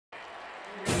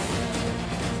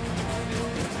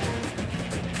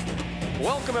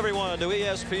Welcome everyone to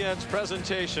ESPN's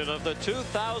presentation of the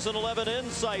 2011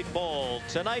 Insight Bowl.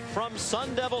 Tonight from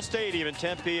Sun Devil Stadium in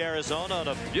Tempe, Arizona, on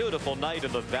a beautiful night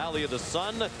in the Valley of the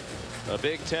Sun. A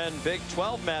Big Ten, Big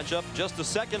 12 matchup, just the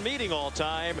second meeting all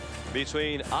time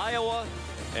between Iowa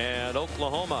and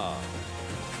Oklahoma.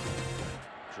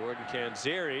 Jordan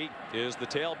Canzeri is the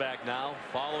tailback now,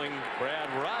 following Brad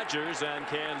Rogers, and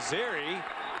Canzeri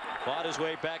fought his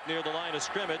way back near the line of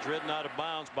scrimmage, ridden out of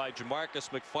bounds by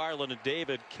Jamarcus McFarland and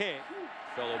David King,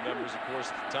 fellow members, of course,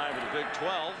 at the time of the Big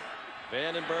 12.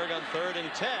 Vandenberg on 3rd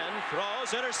and 10,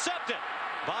 throws, intercepted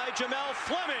by Jamel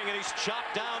Fleming, and he's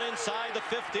chopped down inside the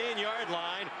 15-yard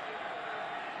line.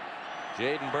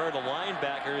 Jaden Bird, a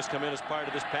linebacker, has come in as part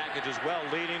of this package as well,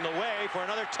 leading the way for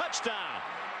another touchdown.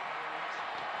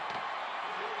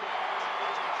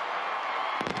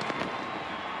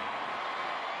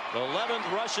 The 11th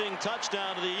rushing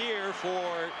touchdown of the year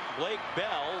for Blake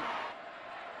Bell.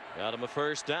 Got him a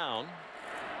first down.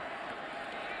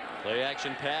 Play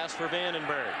action pass for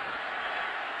Vandenberg.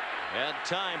 Had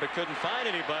time but couldn't find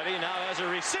anybody. Now has a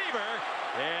receiver,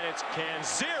 and it's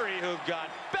Canzeri who got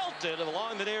belted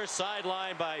along the near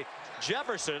sideline by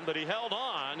Jefferson, but he held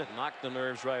on. Knocked the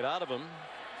nerves right out of him.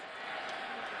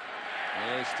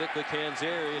 And they stick with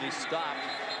Canzeri, and he stopped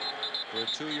for a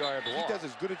 2-yard loss. He does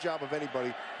as good a job of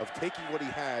anybody of taking what he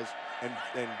has and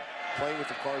playing with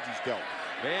the cards he's dealt.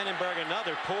 Vandenberg,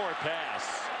 another poor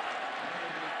pass.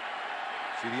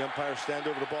 See the umpire stand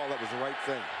over the ball. That was the right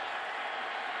thing.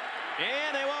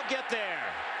 And they won't get there.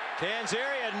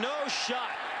 Canzeri had no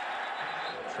shot.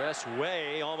 Tress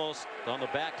Way almost on the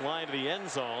back line of the end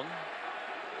zone.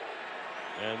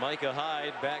 And Micah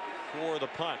Hyde back for the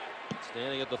punt,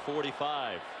 standing at the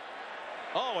 45.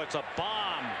 Oh, it's a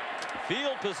bomb.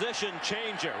 Field position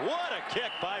changer. What a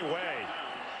kick by Way.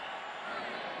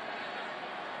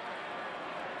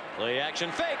 Play action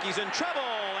fake. He's in trouble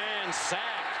and sacked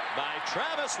by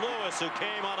Travis Lewis, who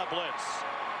came on a blitz.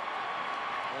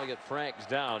 I'll get Franks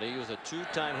down. He was a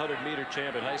 2-time 100-meter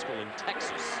champ in high school in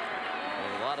Texas.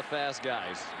 And a lot of fast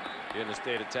guys in the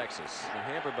state of Texas. And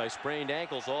hampered by sprained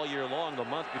ankles all year long. The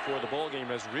month before the bowl game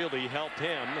has really helped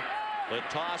him. The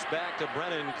toss back to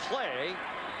Brennan Clay.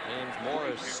 James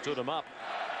Morris stood him up.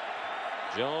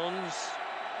 Jones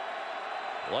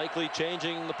likely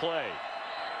changing the play.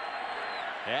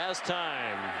 Has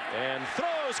time and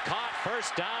throws, caught,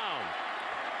 first down.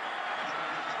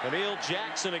 Camille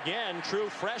Jackson again, true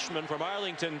freshman from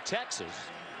Arlington, Texas.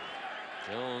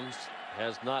 Jones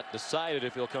has not decided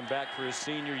if he'll come back for his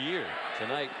senior year.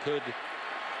 Tonight could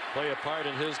play a part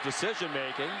in his decision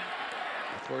making.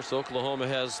 Of course, Oklahoma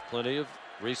has plenty of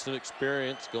recent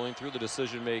experience going through the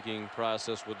decision making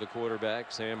process with the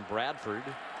quarterback. Sam Bradford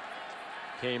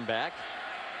came back.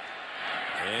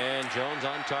 And Jones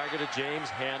on target at James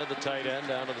Hanna, the tight end,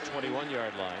 down to the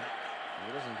 21-yard line.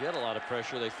 He doesn't get a lot of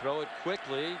pressure. They throw it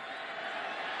quickly.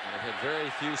 And had very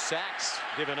few sacks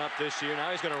given up this year. Now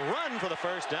he's going to run for the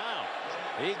first down.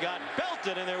 He got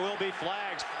belted, and there will be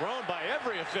flags thrown by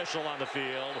every official on the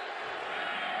field.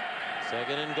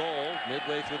 2nd and goal,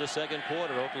 midway through the second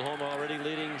quarter. Oklahoma already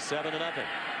leading 7-0.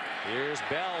 Here's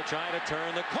Bell trying to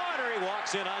turn the corner. He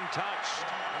walks in untouched.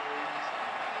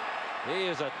 He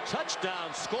is a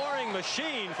touchdown scoring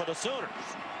machine for the Sooners.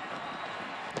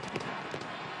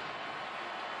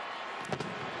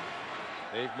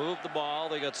 They've moved the ball.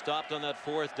 They got stopped on that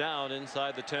 4th down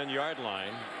inside the 10-yard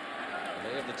line.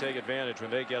 And they have to take advantage when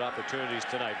they get opportunities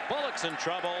tonight. Bullock's in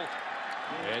trouble,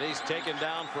 and he's taken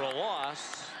down for a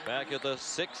loss back at the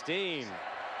 16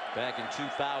 back in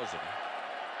 2000.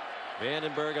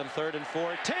 Vandenberg on 3rd and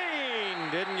 14.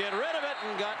 Didn't get rid of it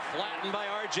and got flattened by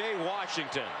R.J.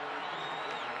 Washington.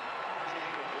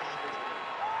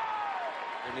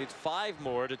 He needs 5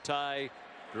 more to tie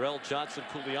Darrell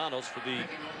Johnson-Koulianos for the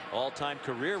all-time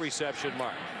career reception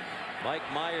mark. Mike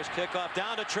Myers kickoff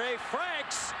down to Trey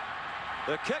Franks.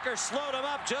 The kicker slowed him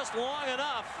up just long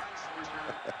enough.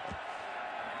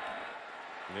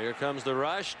 Here comes the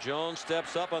rush. Jones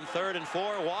steps up on 3rd and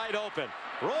 4, wide open.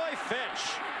 Roy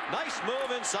Finch, nice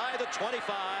move inside the 25.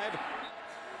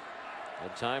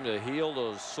 Had time to heal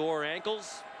those sore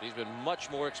ankles. He's been much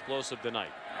more explosive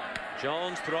tonight.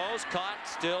 Jones throws, caught,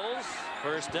 Stills,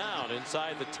 first down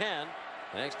inside the 10.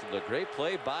 Thanks to the great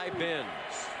play by Binns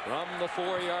from the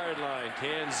 4-yard line.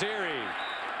 Canzeri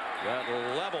got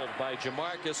leveled by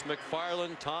Jamarcus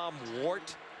McFarland. Tom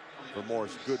Wart. For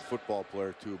Morris, good football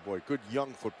player too, boy. Good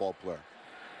young football player.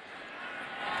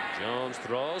 Jones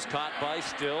throws, caught by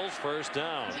Stills, first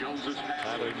down.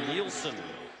 Tyler Nielsen,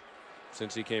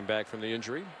 since he came back from the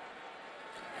injury.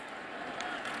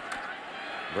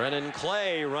 Brennan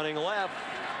Clay running left,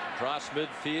 across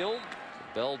midfield.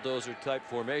 Belldozer type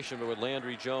formation, but with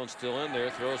Landry Jones still in there,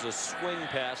 throws a swing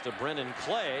pass to Brennan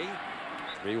Clay.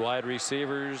 3 wide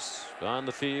receivers on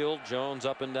the field. Jones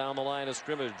up and down the line of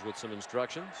scrimmage with some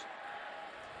instructions.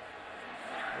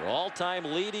 All-time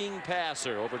leading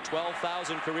passer, over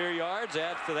 12,000 career yards.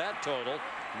 Adds to that total.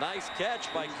 Nice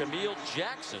catch by Camille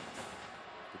Jackson.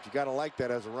 But you got to like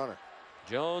that as a runner.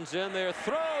 Jones in there,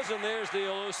 throws, and there's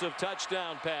the elusive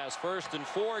touchdown pass. First in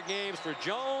 4 games for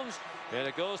Jones, and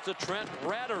it goes to Trent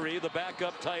Rattery, the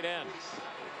backup tight end.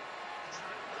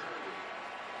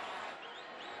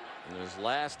 In his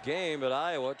last game at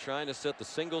Iowa, trying to set the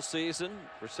single season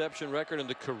reception record and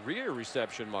the career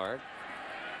reception mark.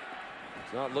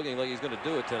 It's not looking like he's going to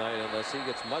do it tonight unless he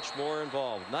gets much more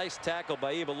involved. Nice tackle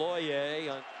by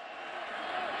Ibaloye.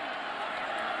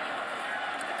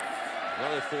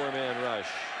 Another 4-man rush.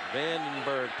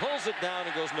 Vandenberg pulls it down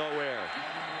and goes nowhere.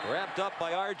 Wrapped up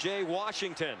by R.J.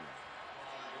 Washington.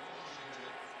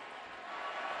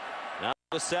 Now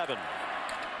the 7.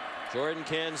 Jordan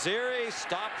Canzeri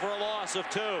stopped for a loss of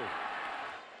 2.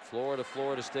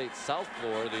 Florida State, South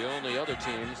Florida, the only other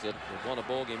teams that have won a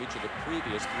bowl game each of the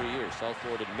previous 3 years. South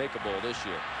Florida didn't make a bowl this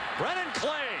year. Brennan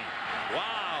Clay.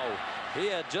 Wow. He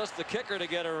had just the kicker to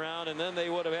get around, and then they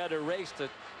would have had to race to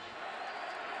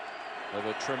of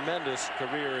a tremendous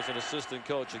career as an assistant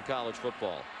coach in college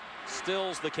football.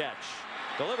 Stills the catch.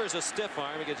 Delivers a stiff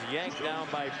arm. It gets yanked down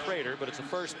by Prater, but it's a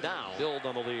first down. Build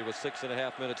on the lead with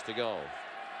 6.5 minutes to go.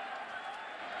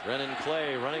 Brennan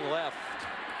Clay running left.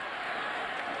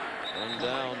 Run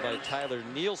down by Tyler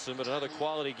Nielsen, but another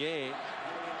quality game.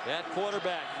 That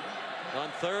quarterback on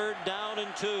 3rd down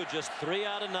and 2. Just 3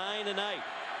 out of 9 tonight.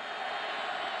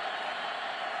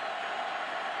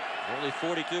 Only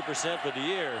 42% for the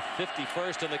year.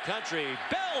 51st in the country.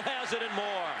 Bell has it and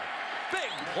more. Big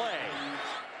play.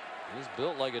 He's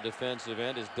built like a defensive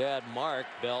end. His dad, Mark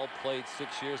Bell, played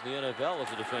 6 years in the NFL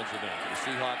as a defensive end. The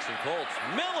Seahawks and Colts.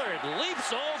 Millard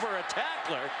leaps over a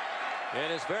tackler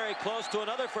and is very close to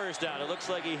another first down. It looks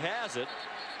like he has it.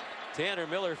 Tanner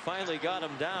Miller finally got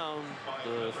him down.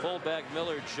 The fullback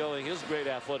Millard showing his great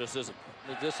athleticism.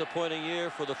 A disappointing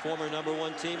year for the former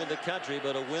 #1 team in the country,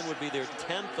 but a win would be their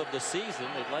 10th of the season.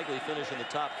 They'd likely finish in the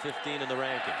top 15 in the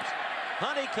rankings.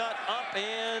 Honeycutt up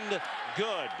and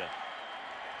good.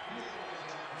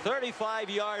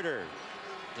 35-yarder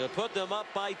to put them up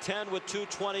by 10 with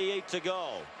 2:28 to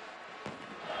go.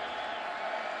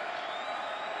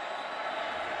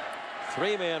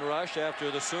 3-man rush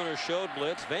after the Sooners showed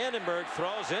blitz. Vandenberg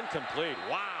throws incomplete.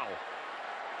 Wow.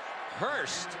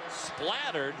 Hurst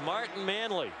splattered Martin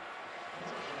Manley.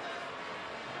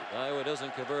 Iowa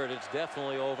doesn't convert. It's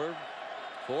definitely over.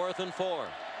 4th and 4.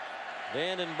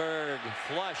 Vandenberg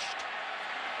flushed,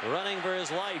 running for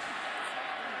his life,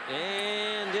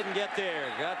 and didn't get there.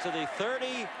 Got to the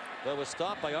 30, but was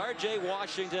stopped by R.J.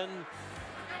 Washington.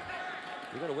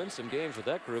 You're going to win some games with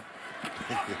that group.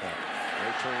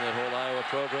 They're turning that whole Iowa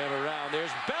program around. There's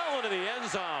Bell into the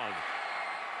end zone.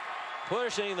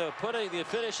 Putting the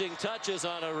finishing touches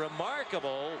on a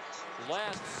remarkable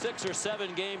last 6 or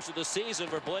 7 games of the season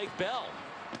for Blake Bell.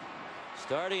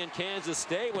 Starting in Kansas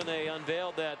State when they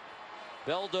unveiled that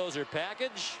Belldozer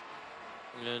package,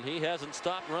 and he hasn't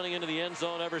stopped running into the end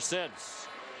zone ever since.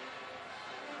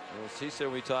 Well, he said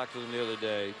when we talked to him the other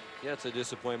day, yeah, it's a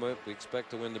disappointment. We expect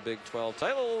to win the Big 12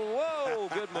 title. Whoa,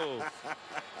 good move.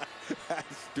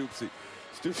 Stoopsy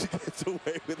gets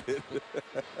away with it.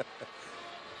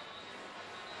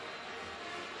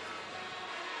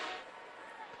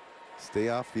 Stay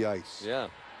off the ice. Yeah.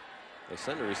 They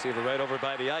send a receiver right over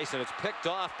by the ice, and it's picked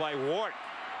off by Wart,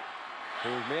 who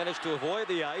managed to avoid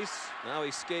the ice. Now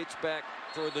he skates back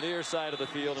toward the near side of the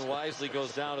field and wisely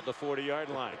goes down at the 40-yard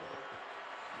line.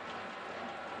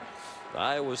 The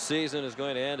Iowa season is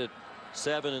going to end at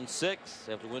 7-6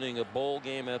 after winning a bowl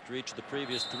game after each of the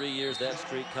previous 3 years. That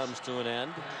streak comes to an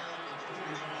end.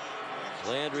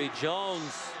 Landry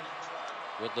Jones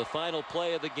with the final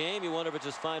play of the game. You wonder if it's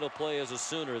his final play as a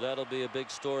Sooner. That'll be a big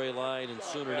storyline in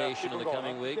Sooner Nation in the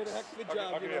coming weeks.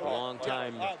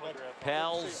 Long-time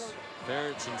pals,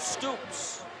 Ferentz and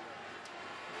Stoops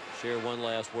share one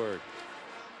last word.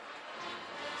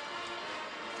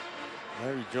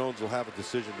 Larry Jones will have a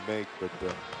decision to make, but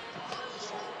I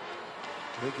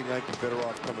think he might be better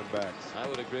off coming back. I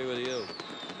would agree with you.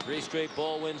 3 straight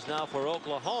bowl wins now for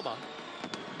Oklahoma,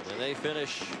 and they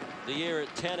finish the year at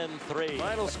 10-3.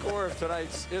 Final score of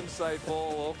tonight's Insight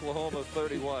Bowl: Oklahoma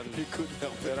 31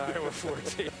 and Iowa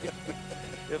 14.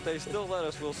 If they still let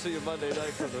us, we'll see you Monday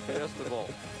night for the Fiesta Bowl.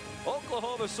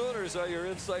 Oklahoma Sooners are your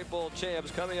Insight Bowl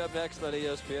champs. Coming up next on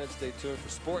ESPN. Stay tuned for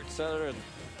Sports Center and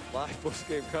live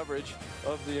post-game coverage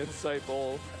of the Insight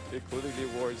Bowl, including the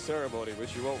awards ceremony,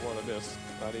 which you won't want to miss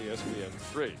on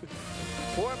ESPN3.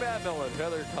 For Matt Millen,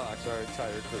 Heather Cox, our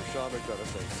entire crew, Sean McDonough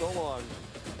saying so long.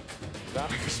 Now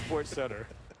Sports Center.